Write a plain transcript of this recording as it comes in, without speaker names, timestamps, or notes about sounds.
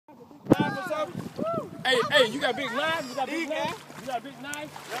Hey, you got big knife? You got big knife? You got a big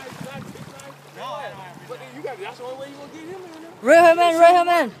knife? No, but you got. That's the only way you gonna get him in there. Reel him in, reel him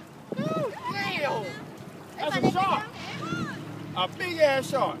in. Damn! That's a shark. A big ass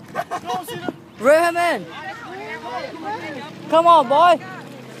shark. You don't see them? Reel him in. Come on, boy.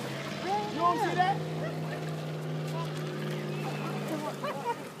 You don't see that?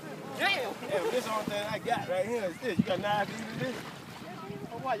 Damn! Hey, this only thing I got right here is this. You got a knife to eat this?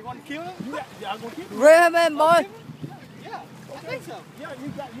 Oh, what? You want to kill him? Yeah, I'm gonna kill him. Reel him in, boy. Yeah, I think so. Yeah, you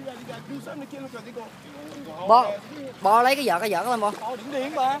got to do something to kill him because they're gonna Bò lấy cái vợt lên bò. Thôi đừng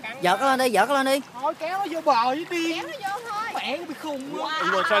điên bà. Vợt lên đi, vợt lên đi. Thôi kéo nó vô bờ với điên. Kéo nó vô thôi. Mẹ nó bị khùng quá.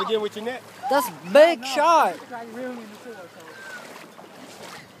 You want to try to get with your net? That's big shark.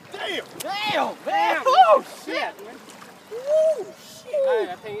 Damn! Damn. Oh shit. Woo! Shit! Hey,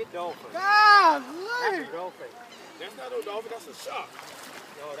 I think it's dolphin. God, That's a dolphin. that's not no dolphin. That's a shark.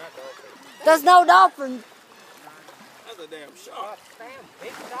 No, that's dolphin. There's no dolphin. That's a damn shark. Damn,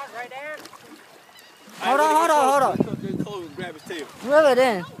 big shot right there. Hold on. Get close and grab his tail. Reel it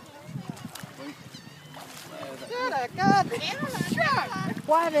in.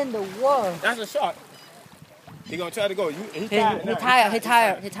 What in the world? That's a shark. He gonna try to go. He He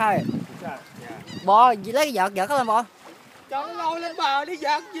tired. Bò, lấy cái vợt lên bò. Cho nó lôi lên bờ đi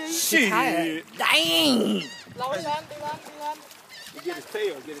giật gì. Shit. Dang. Lôi lên, đi lên. You get his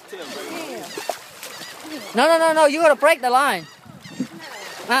tail. No, you gotta break the line.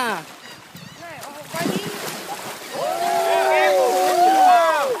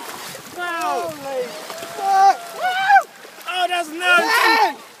 Oh, that's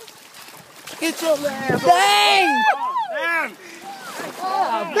nuts. Get your ass. Dang. Damn.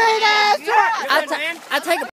 Big ass. I take a